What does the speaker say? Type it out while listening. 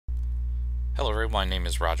Hello everyone, my name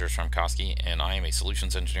is Roger Stromkowski and I am a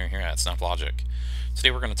solutions engineer here at SnapLogic.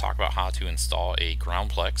 Today we're going to talk about how to install a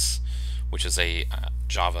Groundplex, which is a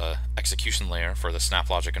Java execution layer for the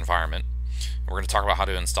SnapLogic environment. We're going to talk about how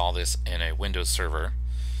to install this in a Windows server.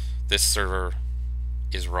 This server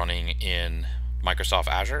is running in Microsoft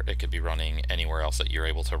Azure. It could be running anywhere else that you're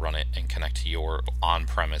able to run it and connect to your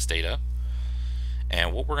on-premise data.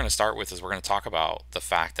 And what we're going to start with is we're going to talk about the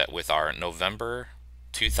fact that with our November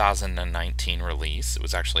 2019 release, it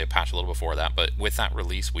was actually a patch a little before that, but with that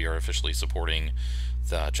release we are officially supporting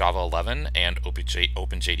the Java 11 and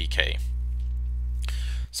OpenJDK.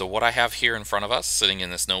 So what I have here in front of us, sitting in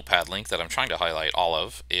this notepad link that I'm trying to highlight all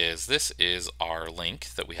of, is this is our link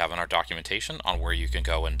that we have in our documentation on where you can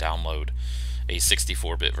go and download a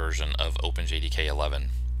 64-bit version of OpenJDK 11.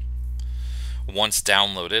 Once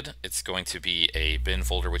downloaded, it's going to be a bin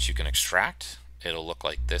folder which you can extract. It'll look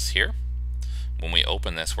like this here. When we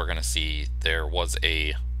open this, we're going to see there was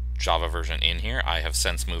a Java version in here. I have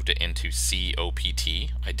since moved it into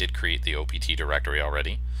COPT. I did create the OPT directory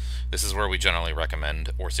already. This is where we generally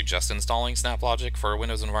recommend or suggest installing SnapLogic for a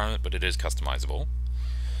Windows environment, but it is customizable.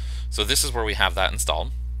 So this is where we have that installed.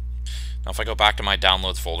 Now if I go back to my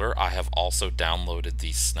downloads folder, I have also downloaded the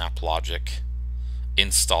SnapLogic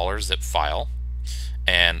installer zip file,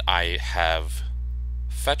 and I have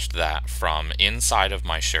fetched that from inside of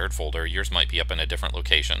my shared folder. Yours might be up in a different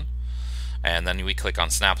location. And then we click on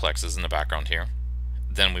Snaplex is in the background here.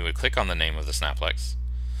 Then we would click on the name of the Snaplex,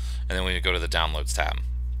 and then we would go to the Downloads tab.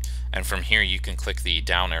 And from here you can click the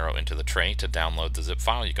down arrow into the tray to download the zip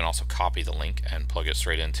file. You can also copy the link and plug it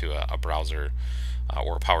straight into a browser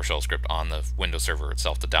or a PowerShell script on the Windows server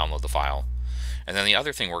itself to download the file. And then the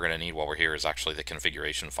other thing we're going to need while we're here is actually the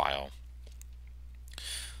configuration file.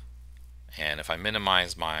 And if I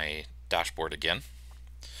minimize my dashboard again,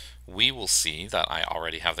 we will see that I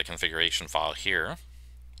already have the configuration file here.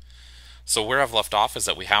 So where I've left off is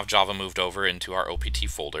that we have Java moved over into our OPT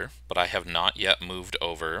folder, but I have not yet moved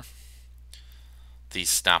over the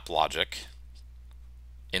SnapLogic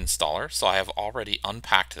installer. So I have already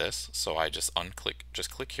unpacked this. So I just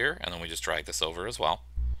click here, and then we just drag this over as well.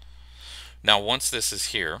 Now once this is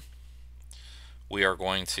here, we are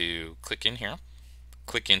going to click in here,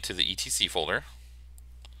 click into the etc folder,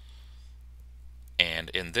 and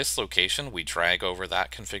in this location we drag over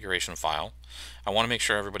that configuration file. I want to make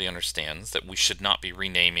sure everybody understands that we should not be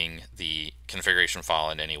renaming the configuration file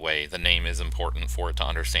in any way. The name is important for it to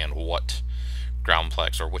understand what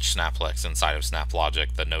Groundplex or which Snaplex inside of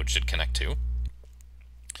SnapLogic the node should connect to.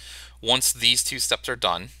 Once these two steps are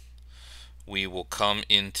done, we will come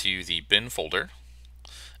into the bin folder,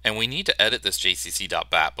 and we need to edit this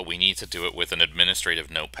jcc.bat, but we need to do it with an administrative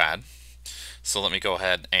notepad. So let me go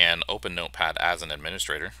ahead and open Notepad as an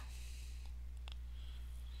administrator,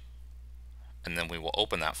 and then we will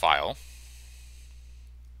open that file.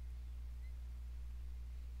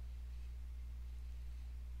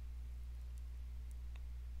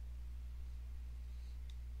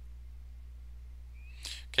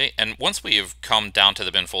 Okay, and once we have come down to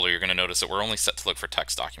the bin folder, you're going to notice that we're only set to look for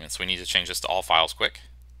text documents. We need to change this to all files quick.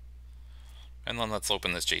 And then let's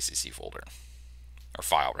open this JCC folder, or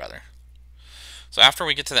file rather. So after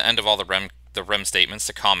we get to the end of all the rem statements,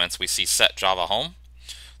 the comments, we see set Java home.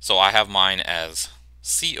 So I have mine as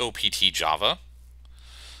COPT Java.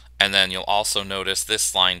 And then you'll also notice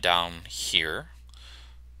this line down here,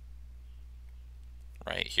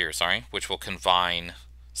 right here, sorry, which will combine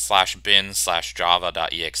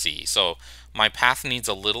 /bin/java.exe. So my path needs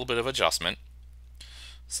a little bit of adjustment.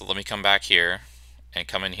 So let me come back here and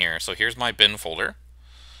come in here. So here's my bin folder.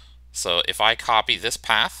 So if I copy this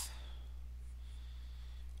path,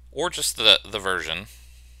 or just the version,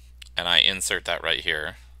 and I insert that right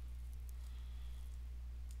here,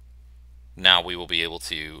 now we will be able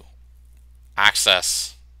to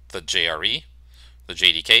access the JRE, the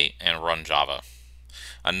JDK, and run Java.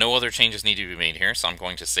 No other changes need to be made here, so I'm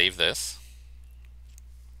going to save this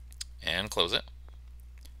and close it.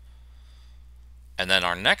 And then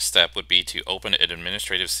our next step would be to open an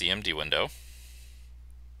administrative CMD window.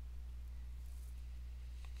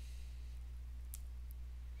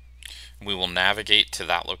 We will navigate to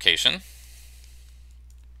that location.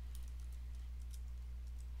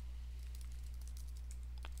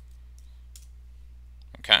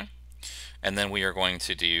 Okay. And then we are going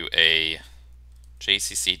to do a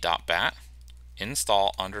jcc.bat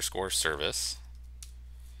install_service.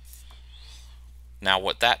 Now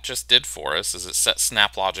what that just did for us is it set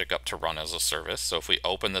SnapLogic up to run as a service. So if we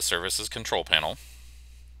open the services control panel,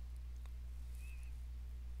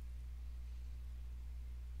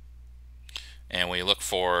 and we look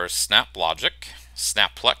for SnapLogic,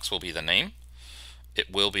 Snaplex will be the name.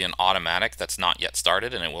 it will be an automatic that's not yet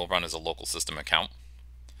started, and it will run as a local system account.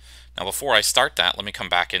 Now before I start that, let me come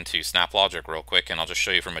back into SnapLogic real quick, and I'll just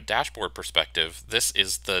show you from a dashboard perspective. This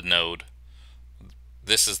is the node.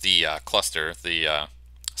 This is the cluster, the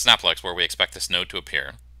Snaplex, where we expect this node to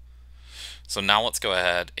appear. So now let's go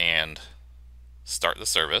ahead and start the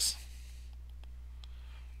service.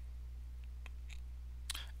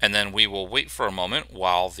 And then we will wait for a moment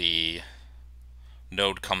while the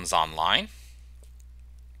node comes online.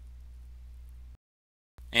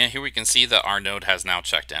 And here we can see that our node has now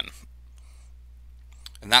checked in.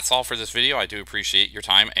 And that's all for this video. I do appreciate your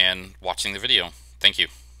time and watching the video. Thank you.